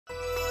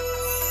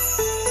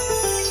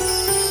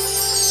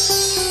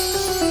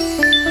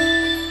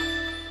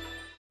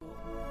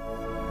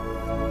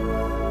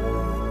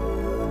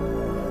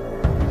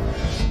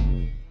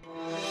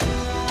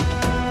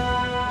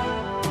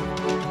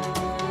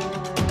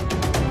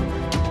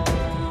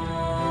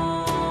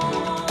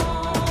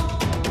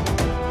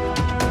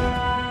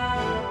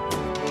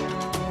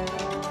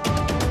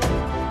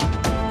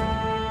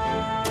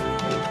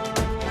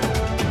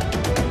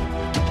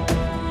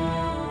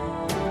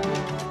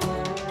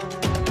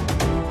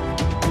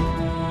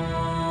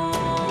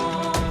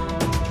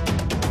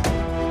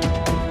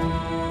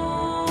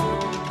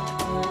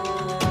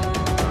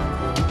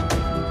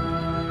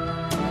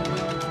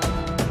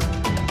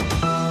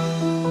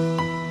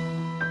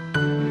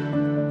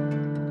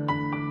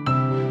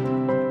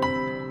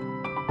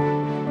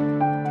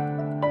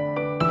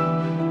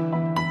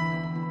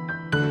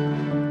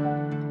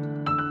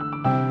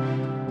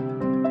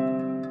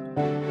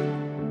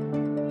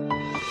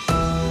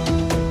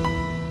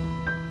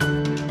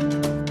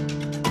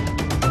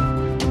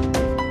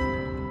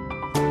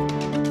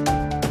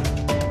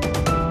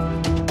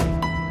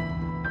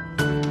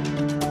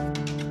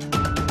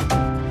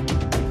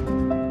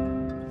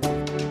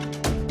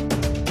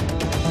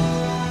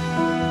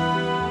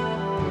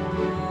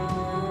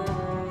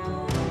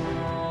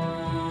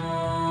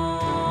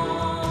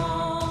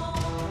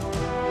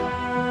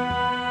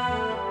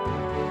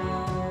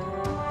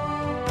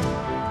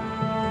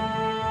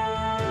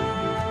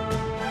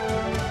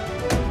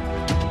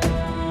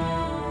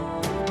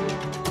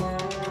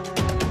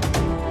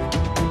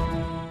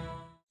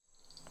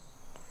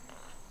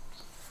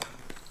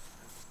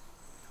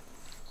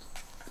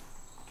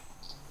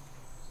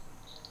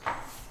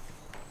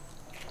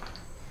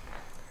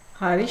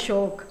හරි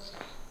ෂෝක්.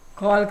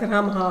 කෝල්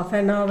කරාම half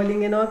an hour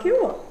වලින් එනවා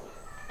කිව්වා.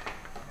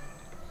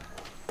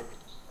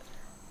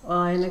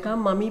 එනකම්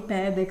මමී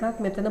පෑ දෙකක්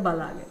මෙතන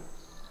බලාගෙන.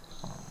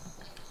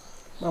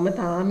 මම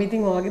තාම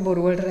ඉතින් ඔයාගේ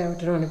බොරු වලට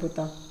රැවටෙනවනේ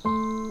පුතා.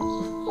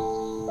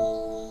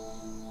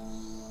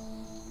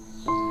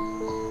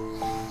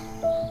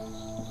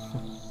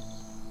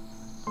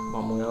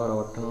 මම ඔයාව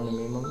රවට්ටනවනේ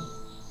මේ මම.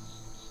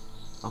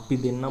 අපි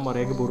දෙන්න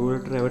මරයාගේ බොරු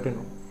වලට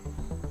රැවටෙනවා.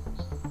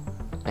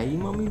 ඇයි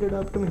මමී ඩඩ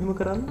අපිට මෙහෙම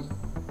කරන්නේ?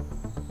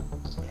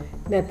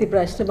 නැති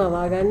ප්‍රශ්න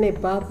බවා ගන්න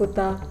එපා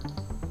පුතා.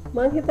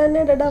 මං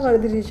හිතන්නේ ඩඩා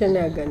වර්ධි ඩිසිෂන්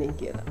එකක් ගනී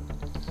කියලා.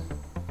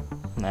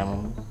 නෑ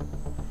මම.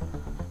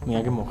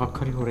 මෙයාගේ මොකක්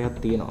හරි හොරයක්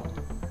තියෙනවා.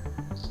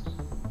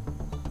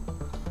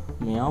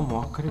 මෙයා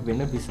මොකක් හරි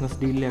වෙන බිස්නස්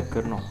ඩීල් එකක්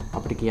කරනවා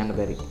අපිට කියන්න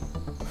බැරි.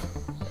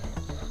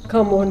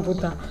 come on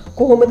පුතා.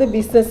 කොහොමද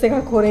බිස්නස්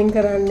එකක් හොරෙන්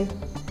කරන්නේ?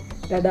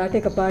 ඩඩාට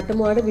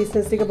එකපාරටම ඔයාලට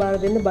බිස්නස් එක බාර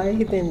දෙන්න බය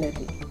හිතෙන්නේ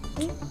නැති.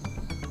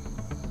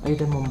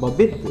 අයිට මම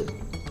බබෙක්ද?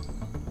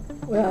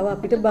 ඔයාව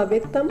අපිට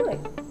බබෙක් තමයි.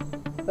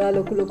 ඔයා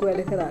ලොකු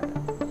වැඩ කරාට.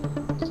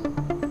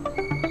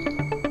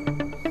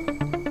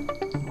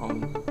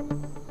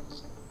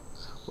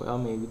 ඔයා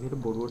මේ විදිහට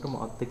බොරුවට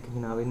මාත් එක්ක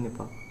hina වෙන්න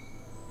එපා.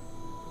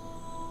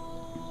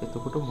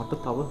 එතකොට මට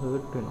තව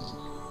හර්ට් වෙනවා.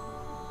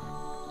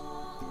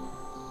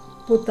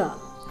 පුතා,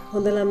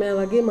 හොඳ ළමයා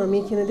වගේ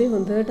මමී කියන දේ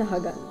හොඳට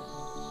අහගන්න.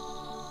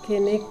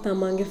 කෙනෙක්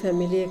තමන්ගේ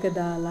ෆැමිලි එක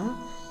දාලා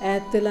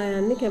ඈත් වෙලා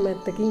යන්නේ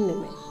කැමැත්තකින්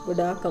නෙමෙයි.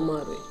 ගොඩාක්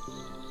අමාරුයි.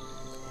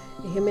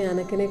 එහෙම යන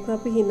කෙනෙක්ව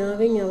අපි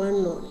hinaවෙන්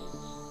යවන්න ඕනේ.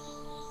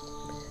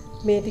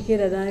 මේ ටිකේ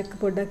රදා එක්ක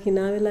පොඩ්ඩක්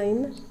hina වෙලා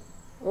ඉන්න.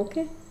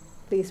 ඕකේ?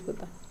 ප්ලීස්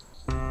පුතා.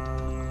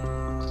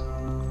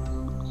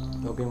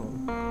 ඕකේ මම.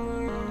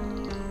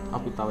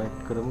 අපි තව එක්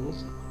කරමුකෝ.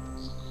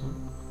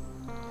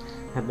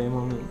 හැබැයි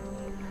මම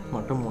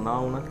මට මොනවා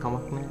වුණත්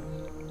කමක් නැහැ.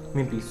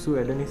 මේ පිස්සු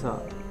වැඩ නිසා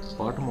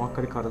පාට මොකක්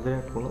හරි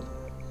කරදරයක් වුණොත්,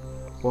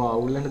 ඔයා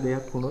අවුල් වෙන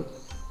දෙයක් වුණොත්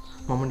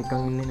මම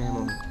නිකන් ඉන්නේ නෑ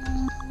මම.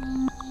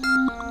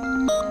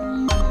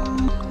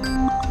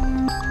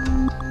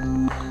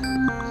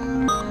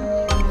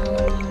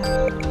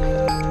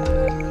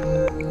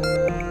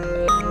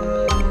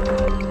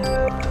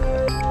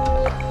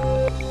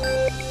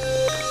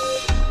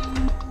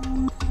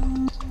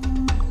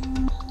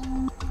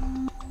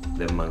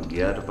 දැන් මං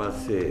ගියාට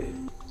පස්සේ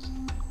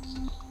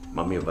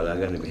මම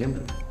බලාගන්නේ මෙහෙම.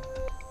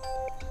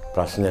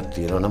 ප්‍රශ්නයක්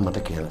තියෙනවා නම් මට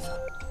කියන්න සර්.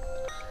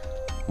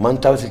 මං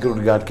තව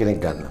සිකියුරිටි ගාඩ් කෙනෙක්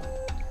ගන්නවා.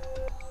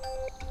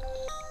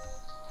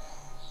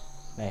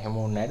 නෑ එහෙම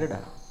ඕනේ නෑ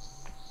ඩඩා.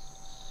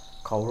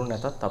 කවුරු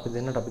නැතත් අපි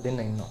දෙන්න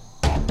ඉන්නවා.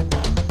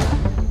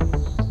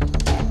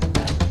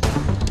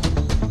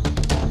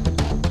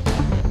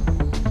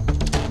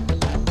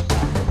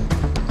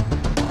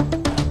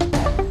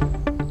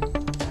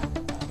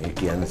 ඒ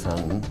කියන්නේ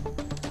සන්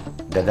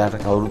ඩඩාට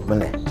කවුරුත්ම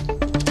නැහැ.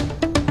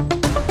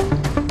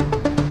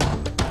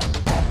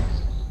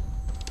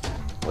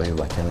 ඔය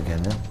වචන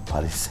ගැන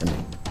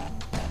පරිස්සමෙන්.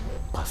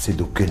 පස්සේ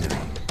දුක්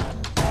වෙනවා.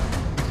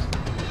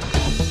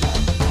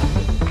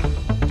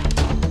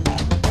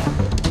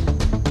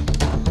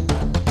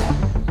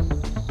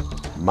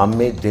 මම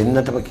මේ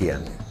දෙන්නටම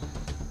කියන්නේ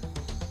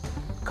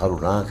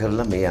කරුණා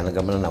කරලා මේ යන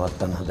ගමන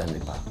නවත්තන්න හදන්න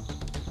එපා.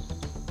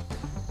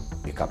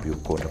 ඒක අපි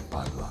ඔක්කොටම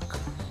පාඩුවක්.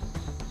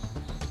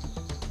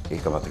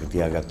 ඒක මතක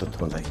තියාගත්තොත්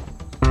හොඳයි.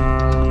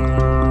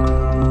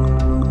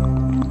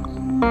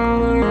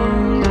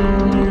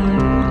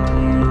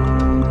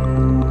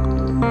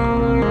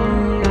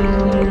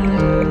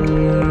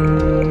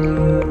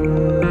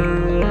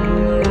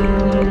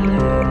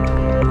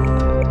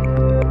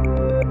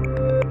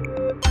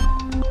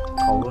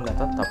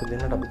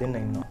 අපි දෙන්න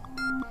ඉන්නවා.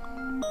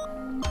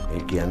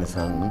 ඒ කියන්නේ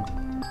සන්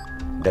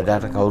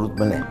ඩඩාට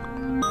කවුරුත්ම නැහැ.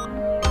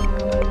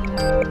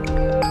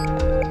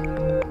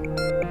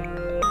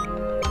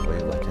 ඔය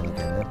වචන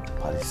ගැන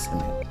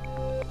පරිස්සමෙන්.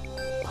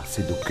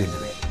 පස්සේ දුක්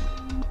වෙනවා.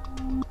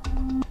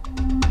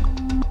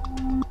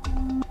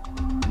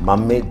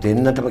 මම මේ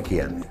දෙන්නටම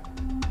කියන්නේ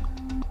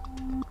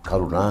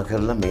කරුණා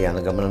කරලා මේ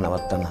යන ගමන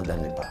නවත්තන්න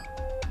හදන්න එපා.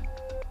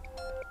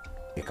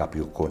 ඒක අපි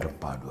ඔක්කොටම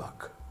පාඩුවක්.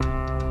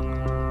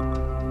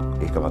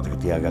 ඒක මතක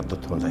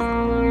තියාගත්තොත් හොඳයි.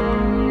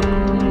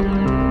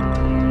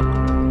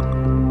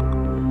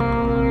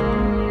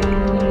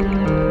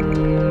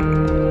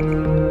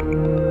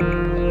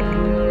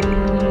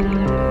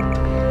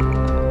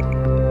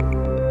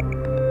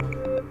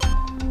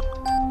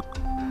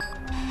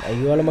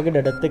 අයියෝල මගේ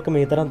ඩඩත් එක්ක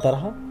මේ තරම්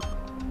තරහ?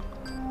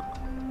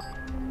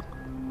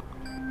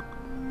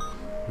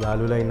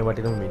 යාළුවලා ඉන්න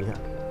වටිනම මිනිහා.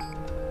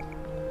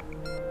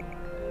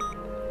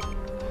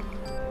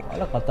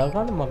 කතා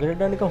කරන්නේ මගේ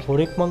ඩඩා නිකන්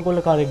හොරෙක් මංගොල්ල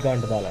කාලෙක්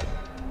ගන්නට දාලා.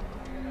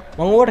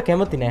 මම ඕකට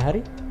කැමති නෑ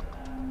හරි.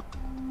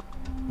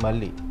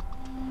 මල්ලි.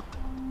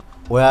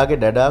 ඔයාගේ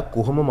ඩඩා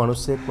කොහොම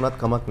මිනිස්සෙක් වුණත්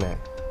කමක් නෑ.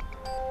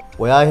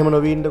 ඔයා එහෙම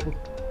නොවී ඉන්නකෝ.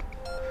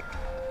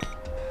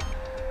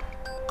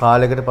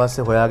 කාලයකට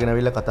පස්සේ හොයාගෙන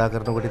අවිල්ලා කතා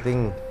කරනකොට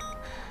ඉතින්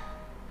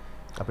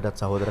අපිටත්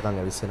සහෝදරකම්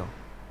ඇවිස්සෙනවා.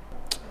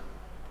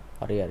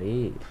 හරි හරි.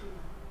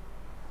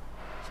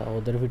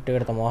 සහෝදර ෆිට්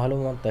එකට තමයිලු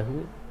මමත්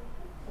ඇහුවේ.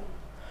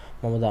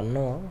 මම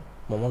දන්නවා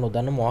මම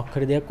නොදන්න මොකක්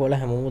හරි දෙයක් ඔයාලා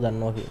හැමෝම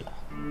දන්නවා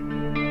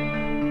කියලා.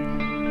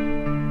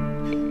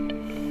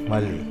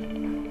 මල්ලි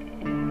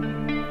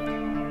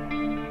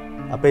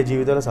අපේ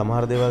ජීවිතවල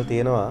සමහර දේවල්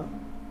තියෙනවා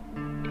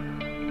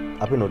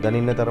අපි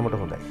නොදැනින්න තරමට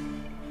හොඳයි.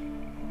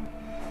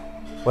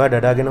 ඔයා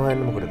ඩඩාගෙන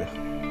හොයන්නේ මොකටද?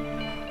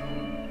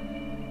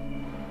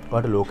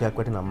 ඔයාට ලෝකයක්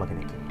වටින අම්මා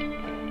කෙනෙක් ඉන්නවා.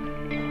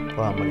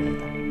 ඔයා අම්මා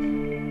කෙනෙක්.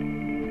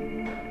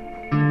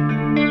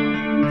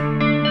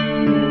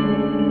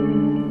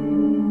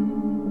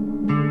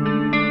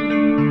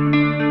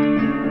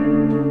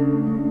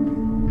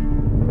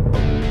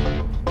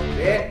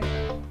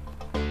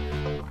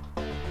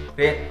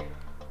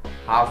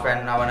 half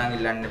an hour නම්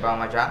ඉල්ලන්න එපා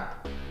මචං.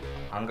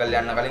 අංකල්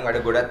යන්න කලින් වැඩ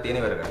ගොඩක් තියෙන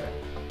ඉවර කරගන්න.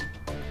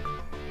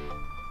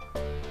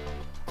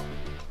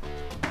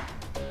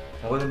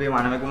 මොකද මේ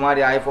මනමේ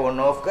කුමාරී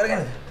iPhone off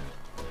කරගෙනද?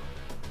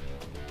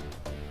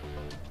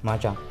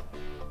 මචං.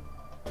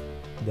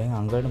 දැන්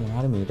අංකල්ට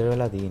මොනවාරි මීටර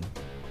වෙලා තියෙන්නේ.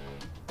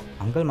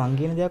 අංකල් මං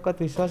කියන දේක්වත්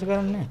විශ්වාස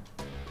කරන්නේ නැහැ.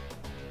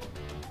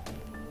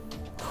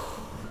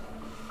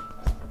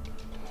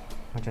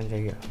 මචං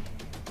ජයගියා.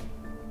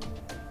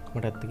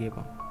 මට ඇත්ත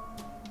කියපන්.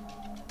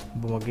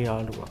 ඔබ මගේ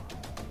යාළුවා.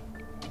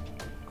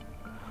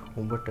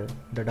 උඹට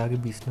ඩඩාගේ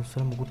බිස්නස්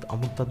වල මොකුත්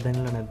අමුත්තක්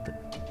දැනලා නැද්ද?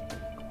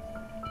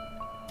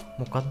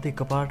 මොකද්ද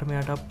එකපාරට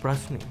මෙයාට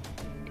ප්‍රශ්නේ?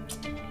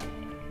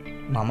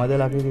 මමද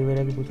ලකේ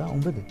දෙවියන්ගේ පුතා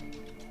උඹද?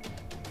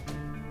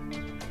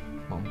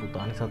 මම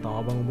පුතා නිසා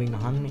තමයි උඹෙන්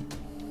අහන්නේ.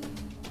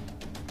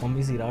 මම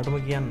ඉසිරාටම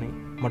කියන්නේ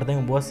මට දැන්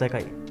උඹව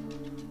සැකයි.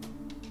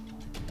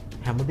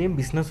 හැමදේම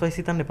බිස්නස්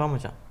වයිස් හිතන්න එපා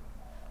මචං.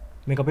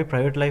 මේක අපේ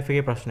ප්‍රයිවට් ලයිෆ්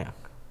එකේ ප්‍රශ්නයක්.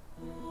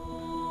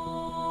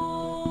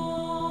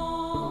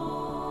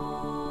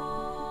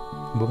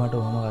 උඹ මට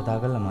ඔහොම කතා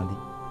කරලා මදි.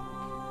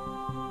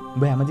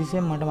 උඹ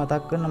හැමතිස්සෙම මට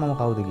මතක් කරන මම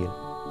කවුද කියලා.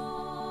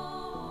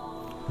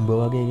 උඹ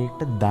වගේ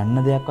එකෙක්ට දන්න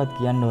දෙයක්වත්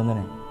කියන්න හොඳ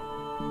නැහැ.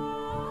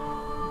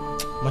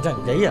 මචං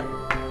ජයියා.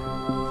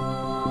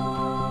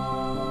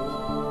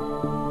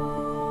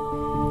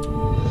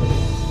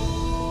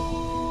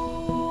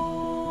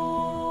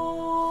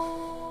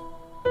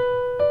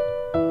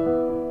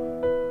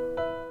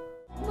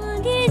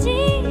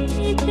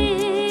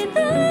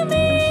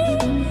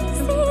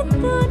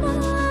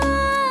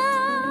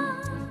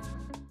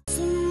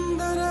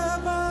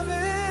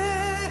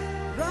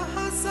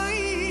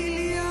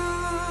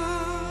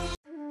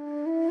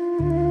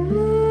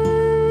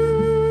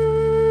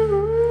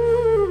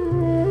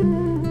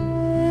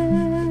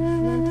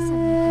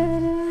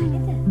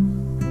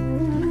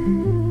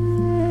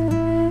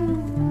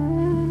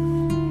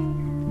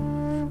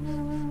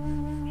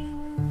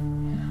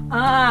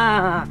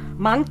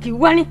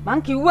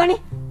 මං කිව්වනේ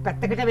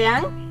පැත්තකට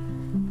වෙයන්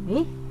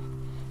නේ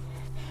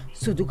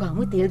සුදු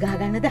කාමු තෙල් ගහ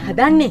ගන්නද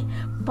හදන්නේ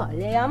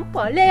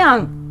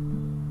ඵලයන්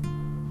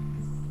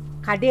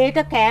කඩේට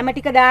කෑම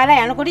ටික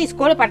දාලා යනකොට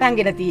ඉස්කෝලේ පටන්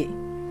ගෙන තියේ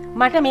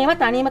මට මේව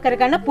තනියම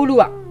කරගන්න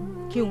පුළුවන්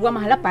කිව්වම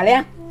අහලා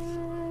ඵලයන්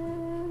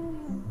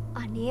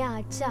අනේ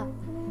ආච්චා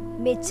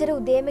මෙච්චර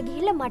උදේම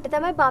ගිහිල්ලා මට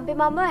තමයි බම්පි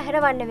මම්මව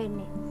හැරවන්න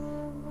වෙන්නේ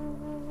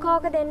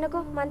කෝක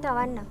දෙන්නකෝ මං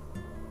තවන්නම්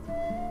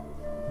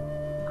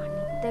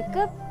දෙක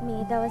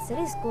මේ දවස්වල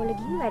ඉස්කෝලේ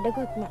ගිහින්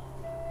වැඩකුත් නැහැ.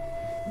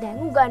 දැන්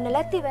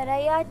උගන්නලත්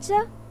ඉවරයි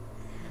ආච්චා.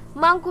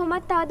 මං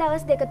කොහොමද තව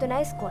දවස් දෙක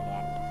තුනයි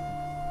ඉස්කෝලේ යන්නේ.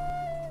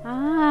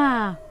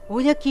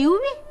 ඔය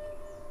කිව්වේ?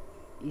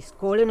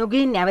 ඉස්කෝලේ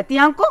නොගින්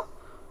නැවතියන්කෝ.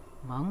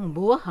 මං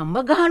උඹව හම්බ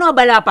ගහනවා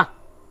බලාපන්.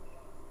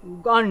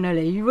 උගන්නල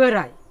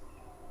ඉවරයි.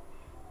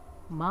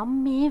 මම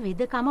මේ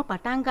වෙදකම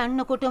පටන්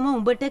ගන්නකොටම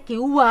උඹට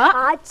කිව්වා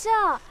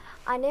ආච්චා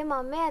අනේ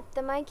මම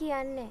ඇත්තමයි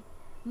කියන්නේ.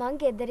 මං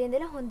ගෙදර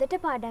ඉඳලා හොඳට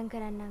පාඩම්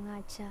කරන්නම්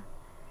ආච්චා.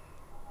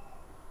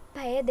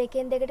 පැය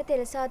දෙකෙන් දෙකට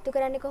තෙල් සාත්තු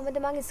කරන්නේ කොහොමද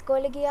මං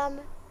ඉස්කෝලේ ගියාම?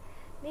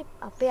 මේ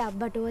අපේ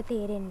අබ්බට ඔය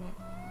තේරෙන්නේ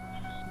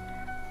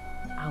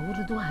නැහැ.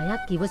 අවුරුදු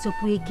 6ක්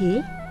ඉවසපු එකේ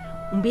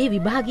උඹේ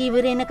විභාගය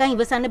ඉවර වෙනකන්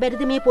ඉවසන්න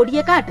බැරිද මේ පොඩි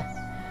එකාට?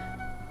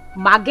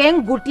 මගෙන්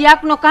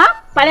ගුටියක් නොකා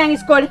ඵලයන්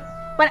ඉස්කෝලේ.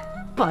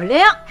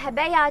 ඵලයන්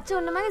හැබැයි ආච්චා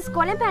ඔන්න මං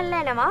ඉස්කෝලෙන්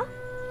පැනලා එනවා.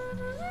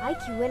 ආයි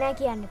කිව්වේ නැහැ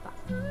කියන්න එපා.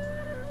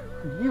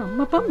 මේ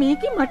අම්මපා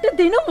මේකේ මට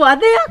දෙන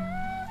වදයක්.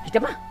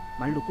 හිටපන්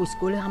මම ලොකු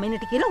ඉස්කෝලේ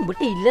හැමෙන්නට කියලා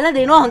උඹට ඉල්ලලා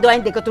දෙනවා හොඳ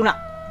වයින් දෙක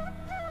තුනක්.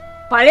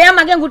 ඵලයන්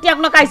මගෙන් ගුටියක්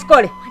නොකා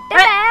ඉස්කෝලේ. මට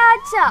බෑ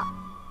ආච්චා.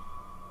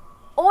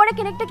 ඕන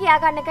කෙනෙක්ට කියා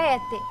ගන්න එකයි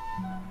ඇත්තේ.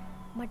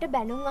 මට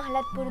බැනුම්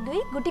අහලත්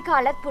පුරුදුයි ගුටි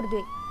කාලත්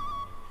පුරුදුයි.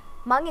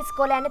 මං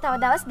ඉස්කෝලේ යන්නේ තව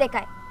දවස්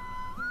දෙකයි.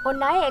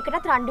 ඔන්න ආයේ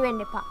ඒකටත් රණ්ඩු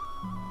වෙන්න එපා.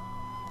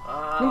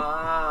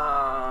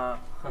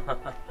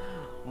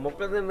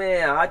 මොකද මේ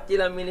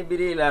ආච්චිලා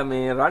මිනිබිරිලා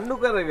මේ රණ්ඩු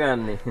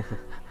කරගන්නේ?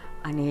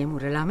 අනේ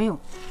මුරළමයෝ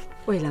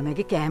ඔය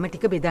ළමයිගේ කෑම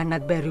ටික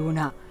බෙදන්නත් බැරි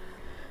වුණා.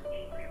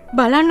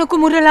 බලන්නකො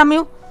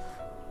මුරළමයෝ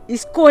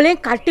ඉස්කෝලෙන්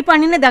කට්ටි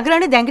පනින්න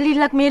දඟලන්නේ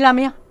දැඟලිල්ලක් මේ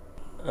ළමයා.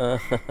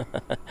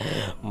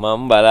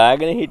 මම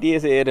බලාගෙන හිටියේ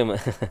සේරම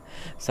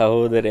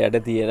සහෝදරයට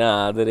තියෙන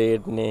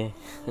ආදරයටනේ.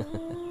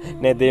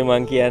 නැතේ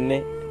මං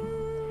කියන්නේ.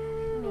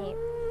 මේ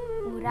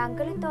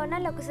මුරංගලු තෝන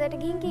ලොකුසට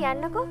ගිහින්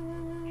කියන්නකෝ.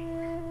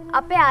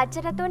 අපේ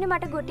ආච්චිට තෝනේ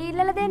මට ගුටි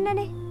ඉල්ලලා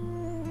දෙන්නනේ.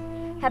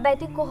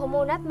 හැබැයි ඉතින් කොහොම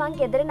වුණත් මං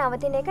ගෙදර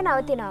නවතින එක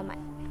නවතිනවමයි.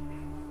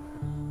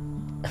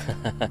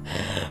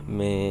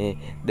 මේ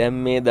දැන්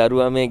මේ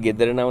දරුවා මේ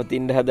ගෙදර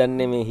නවතින්න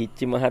හදන්නේ මේ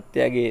හිච්චි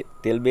මහත්තයාගේ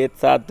තෙල් බේත්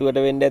සාත්තුවට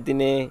වෙන්න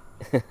ඇතිනේ.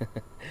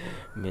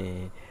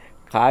 මේ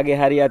කාගේ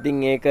හරි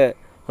අතින් ඒක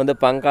හොඳ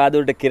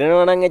පංකාදුවට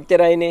කිරනවා නම්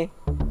එච්චරයිනේ.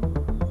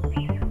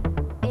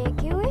 ඒ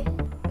කිව්වේ?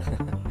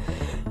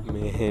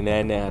 මේ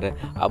නෑ අර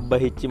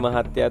අබ්බා හිච්චි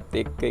මහත්තයත්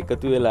එක්ක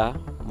එකතු වෙලා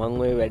මං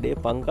ඔය වැඩේ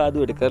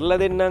පංකාදුවට කරලා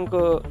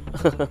දෙන්නම්කෝ.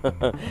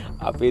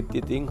 අපිත්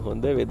ඉතින්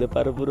හොඳ වෙද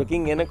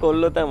පරපුරකින් එන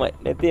කොල්ලෝ තමයි.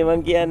 නැති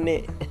මං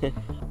කියන්නේ.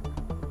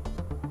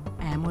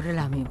 ඈ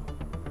ළමයෝ.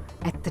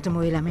 ඇත්තටම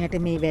ඔය ළමයට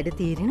මේ වැඩ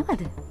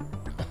තීරෙනවද?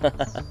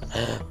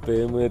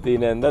 ප්‍රේමවතී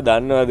නැන්ද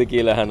දන්නවද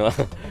කියලා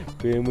අහනවා.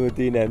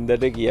 ප්‍රේමවතී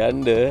නැන්දට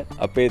කියන්න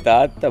අපේ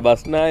තාත්තා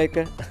බස්නායක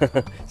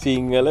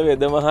සිංහල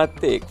වෙද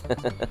මහත්තයෙක්.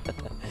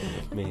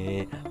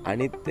 මේ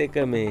අනිත් එක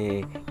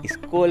මේ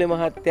ඉස්කෝලේ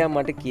මහත්තයා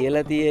මට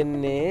කියලා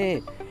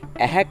තියෙන්නේ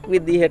ඇහැක්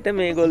විදිහට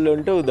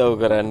මේගොල්ලොන්ට උදව්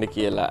කරන්න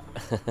කියලා.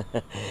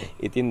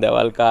 ඉතින්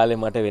දවල්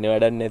කාලේ මට වෙන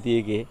වැඩක් නැති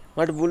එකේ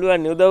මට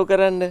පුළුවන් උදව්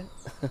කරන්න.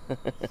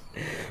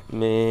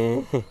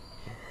 මේ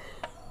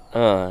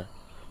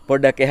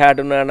පොඩ්ඩක් එහාට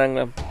උනා නම්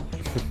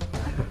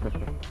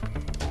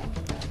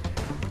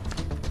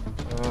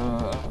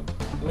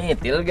මේ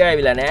තෙල්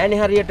ගෑවිලා නෑනේ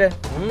හරියට.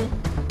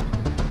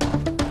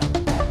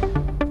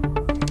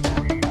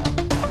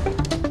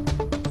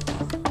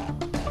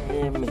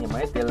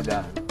 මෙහෙමයි තෙල්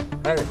ගන්න.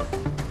 හරිද?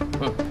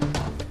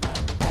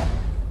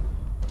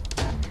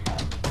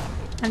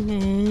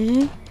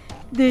 අනේ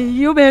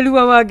දෙයියෝ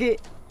බැලුවා වගේ.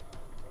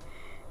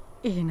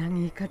 එහෙනම්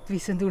ඒකත්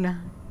විසඳුණා.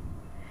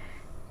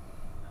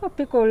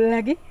 අපේ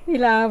කොල්ලගේ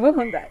විලාව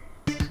හොඳයි.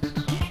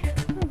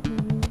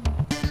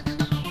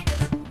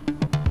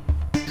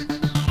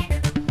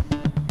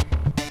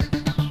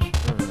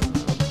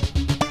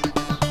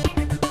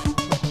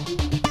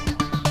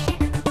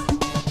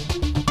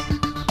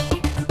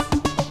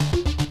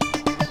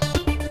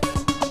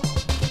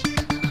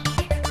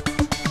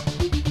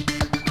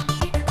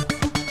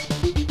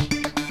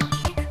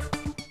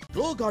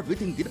 රෝගාඩ්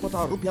විතින්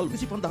දිනපතා රුපියල්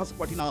 25000ක්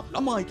වටිනා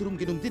ළමා ඉතුරුම්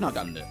ගෙනුම් දිනා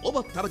ගන්න.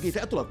 ඔබත් තරගයට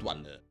ඇතුළත්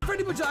වන්න.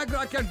 වැඩිම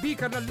ජයග්‍රාහකයන් බී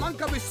කරන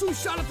ලංකාවේ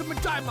සුශාලතම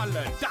ඩයමන්ඩ්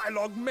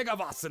ඩයලොග් මෙගා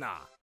වාසනා.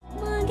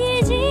 මගේ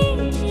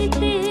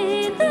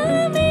ජීවිතේ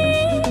තමයි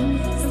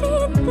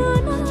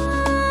සිතුනා.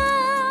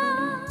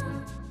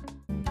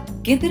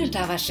 ගෙදරට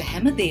අවශ්‍ය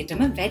හැම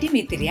දෙයකම වැඩි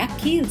මිත්‍රයක්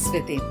කීල්ස්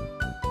වෙතින්.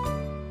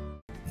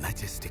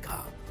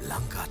 මැජෙස්ටිකා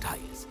ලංකා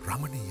ටයිල්ස්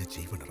රමණීය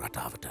ජීවන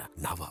රටාවට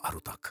නව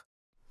අරුතක්.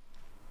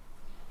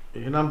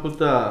 එහෙනම්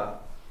පුතා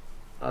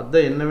අද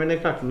එන්න වෙන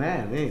එකක් නෑ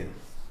නේද?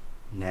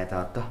 නෑ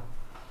තාත්තා.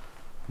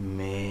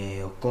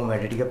 මේ ඔක්කොම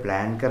වැඩ ටික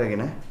ප්ලෑන්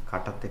කරගෙන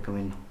කටත් එක්කම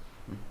ඉන්න.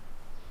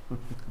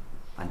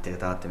 අන්තික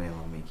තාත්තා මේ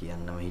මම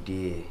කියන්නම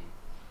හිටියේ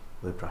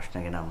ඔය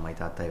ප්‍රශ්න ගැන අම්මයි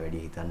තාත්තයි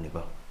වැඩි හිතන්න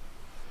එපා.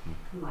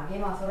 මගේ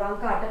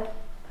මසුරංකාට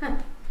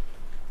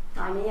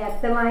අනේ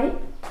ඇත්තමයි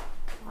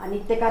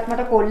අනිත් එකත්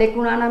මට කොල්ලෙක්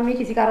වුණා නම් මේ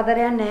කිසි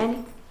කරදරයක්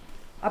නෑනේ.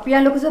 අපි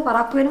යන් ලොකුස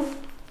පරක්කු වෙනවා.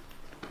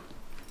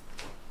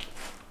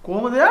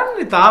 කොහමද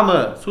යන්නේ? තාම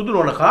සුදු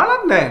රොණ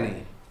කාලක් නෑනේ.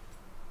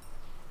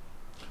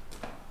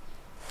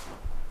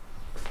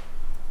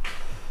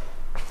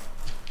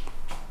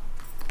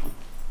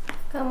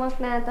 කමක්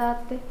නෑ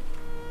තාත්තේ.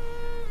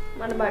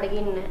 මට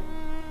බඩගින්න නෑ.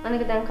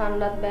 අනික දැන්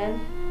කන්නවත්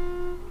බෑනේ.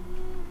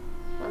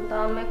 මං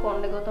තාම මේ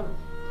කොණ්ඩේ ගොතම.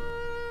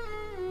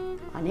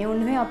 අනේ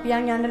උන්නේ අපි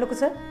යන්න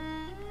ලොකුස.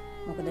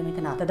 මොකද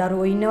මෙතන අත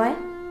දරුවෝ ඉන්නවයි.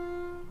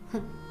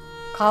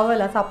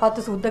 කවල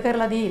සපත්තු සුද්ධ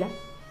කරලා දීලා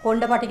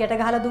කොණ්ඩ පටි ගැට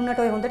ගහලා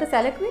දුන්නට ඔය හොඳට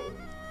සැලකුවේ.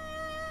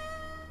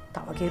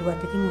 තව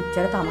කෙරුවත් ඉතින්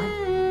උච්චර තමයි.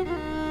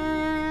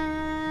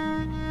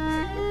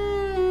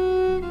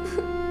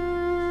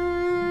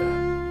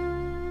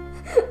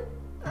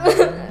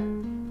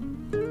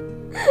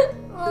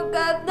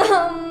 මොකද්ද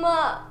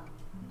අම්මා?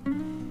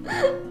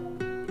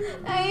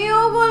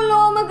 අයියෝ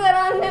කොල්ලෝම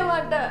කරන්නේ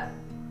මට.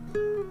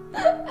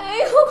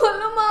 අයියෝ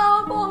කොල්ලෝ මාව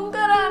කොම්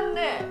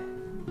කරන්නේ.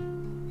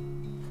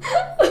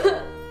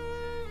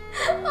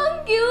 මං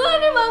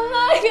කිව්වනේ මං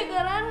ආයෙ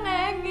කරන්නේ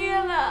නැහැ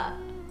කියලා.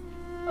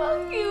 මං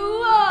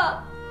කිව්වා.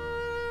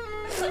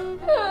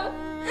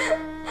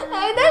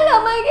 ඇයි දැන්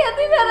ළමයිගේ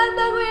අතින් වැරද්දක්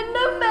වෙන්න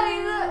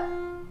බැයිද?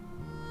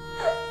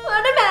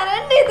 මට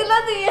මැරෙන්න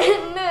හිතලා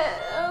තියෙන්නේ.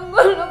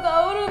 ඔයගොල්ලෝ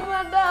කවුරුත්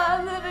මට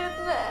ආදරෙත්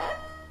නැහැ.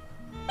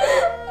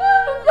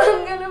 කවුරුත් මං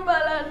ගැන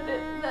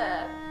බලන්නෙත්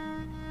නැහැ.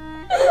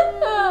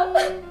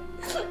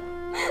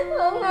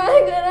 මං ආයෙ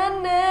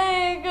කරන්නේ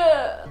ඒක.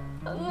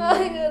 මං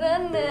ආයෙ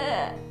කරන්නේ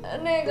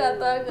අනේ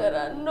කතා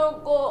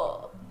කරන්නකෝ.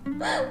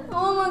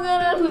 ඕම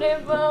කරන්න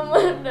එපා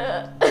මට.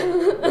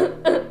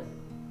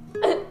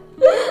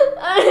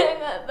 අනේ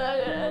කතා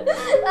කරන්න.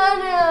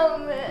 අනේ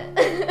අම්මේ.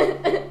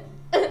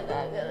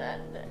 කතා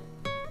කරන්න.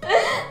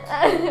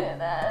 අනේ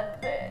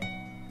තාත්තේ.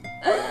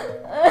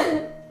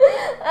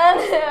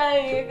 අනේ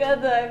අයියේ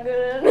කතා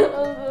කරන්න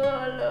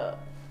ඕගොල්ලෝ.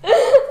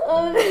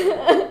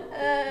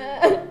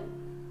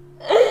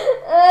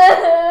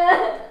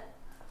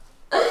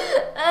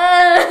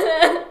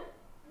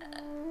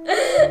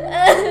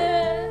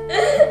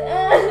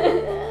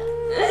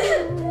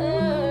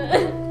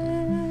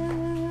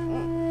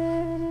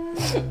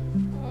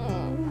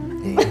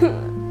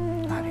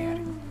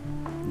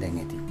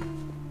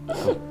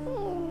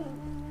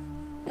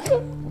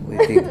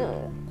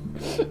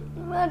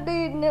 මට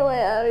ඉන්නේ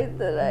ඔයා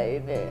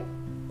විතරයිනේ.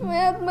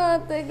 මෙයාත්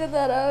මාත් එක්ක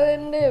තරහ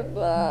වෙන්න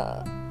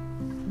එපා.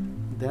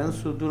 දැන්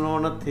සුදු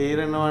නෝන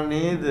තේරෙනව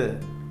නේද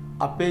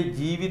අපේ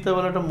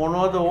ජීවිතවලට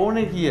මොනවද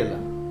ඕනේ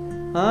කියලා?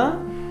 හා?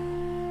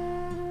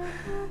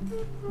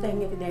 දැන්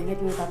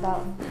ඇති මේ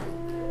කතාව.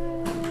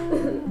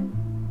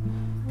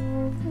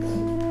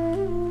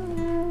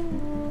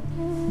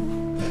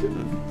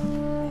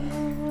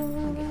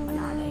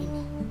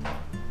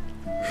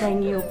 දැන්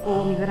ඒ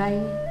ඔක්කොම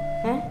ඉවරයිනේ.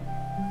 ඈ?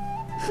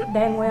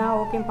 දැන් ඔයා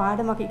ඕකෙන්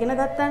පාඩමක් ඉගෙන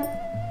ගත්තානේ.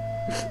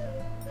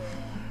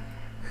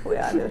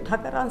 ඔයාලා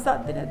ඨකරන්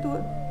සද්ද නැතුව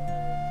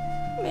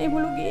මේ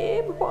මුළු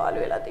ගේම පාළු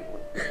වෙලා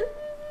තිබුණා.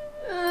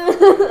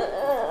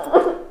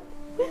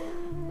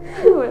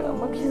 ඔයා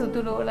මගේ සුදු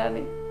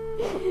නෝනානේ.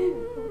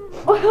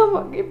 ඔයා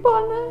මගේ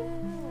පණ.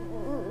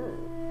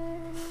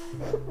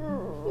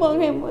 මම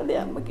හැම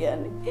දෙයක්ම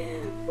කියන්නේ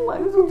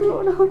මගේ සුදු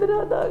නෝනා හොඳට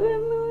හදා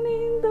ගන්න ඕනේ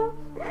ඉඳා.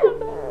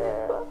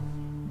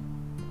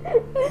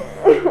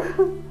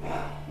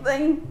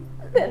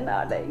 දැන්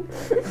නාඩයි.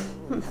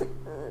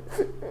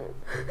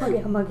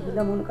 මගේ අම්මා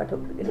ගිහලා මොන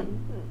කටුවකටද?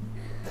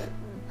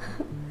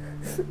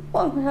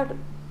 මම හට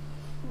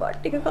බත්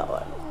ටික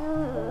කවන්න.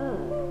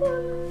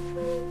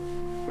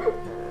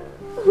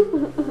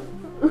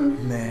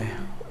 මේ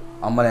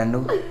අම්මලා යන්නු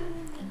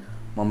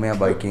මම මෙයා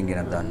බයිකෙන්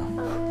ගෙනත්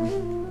දාන්නවා.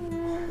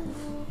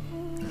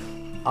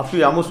 අපි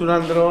යමු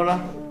සුනන්දරෝනා.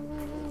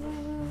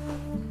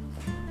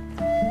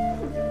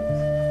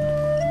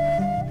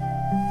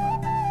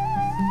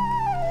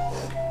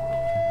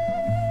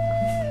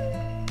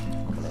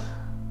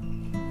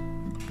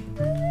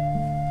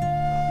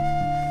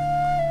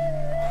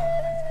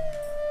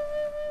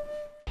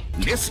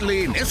 Nestle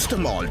Nesta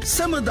Malt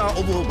සමදා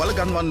ඔබ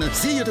බලගන්වන්න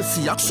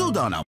 100%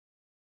 සූදානම්.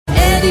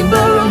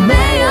 Edinburgh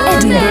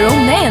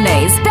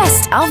Mayonnaise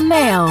Best of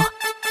Mayo.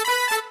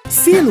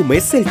 සියලුම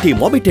SLT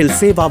Mobitel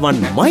සේවාවන්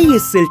My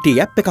SLT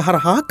app එක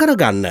හරහා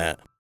කරගන්න.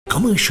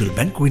 කමර්ෂල්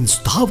බැංකුවෙන්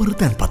ස්ථාවර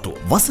තැන්පතු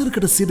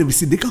වසරකට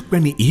 22ක්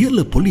වැනි ඉහළ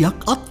පොලියක්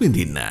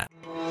අත්විඳින්න.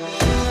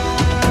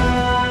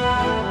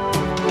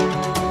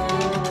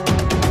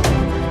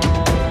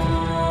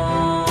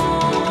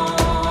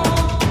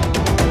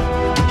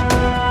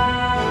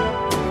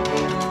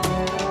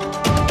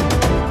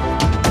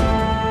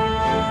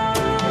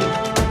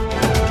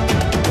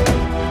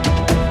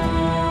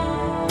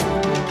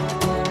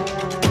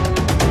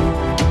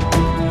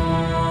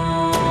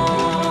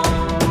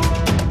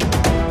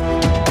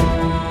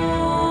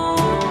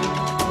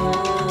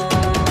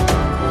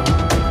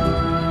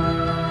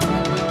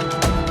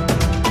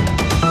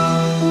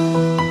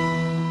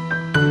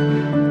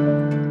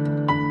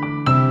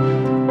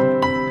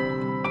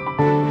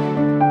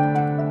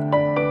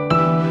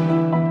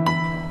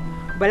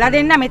 බලා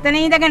දෙන්න මෙතන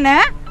ඉඳගෙන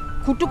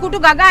කුටු කුටු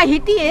ගගා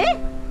හිටියේ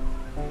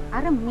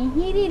අර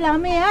මිහිරි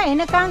ළමයා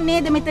එනකන්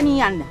නේද මෙතන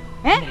යන්න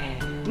ඈ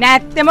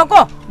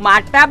නැත්තෙමකෝ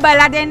මට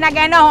බලා දෙන්න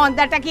ගැන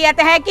හොඳට කියත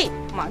හැකි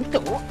මං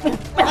තෝ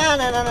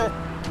නෑ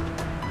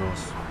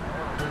රෝස්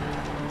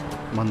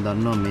මන්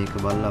දන්නවා මේක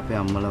බලලා අපේ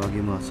අම්මලා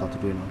වගේම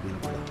සතුටු වෙනවා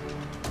කියලා.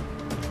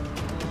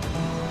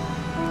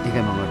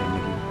 ඒකයි මම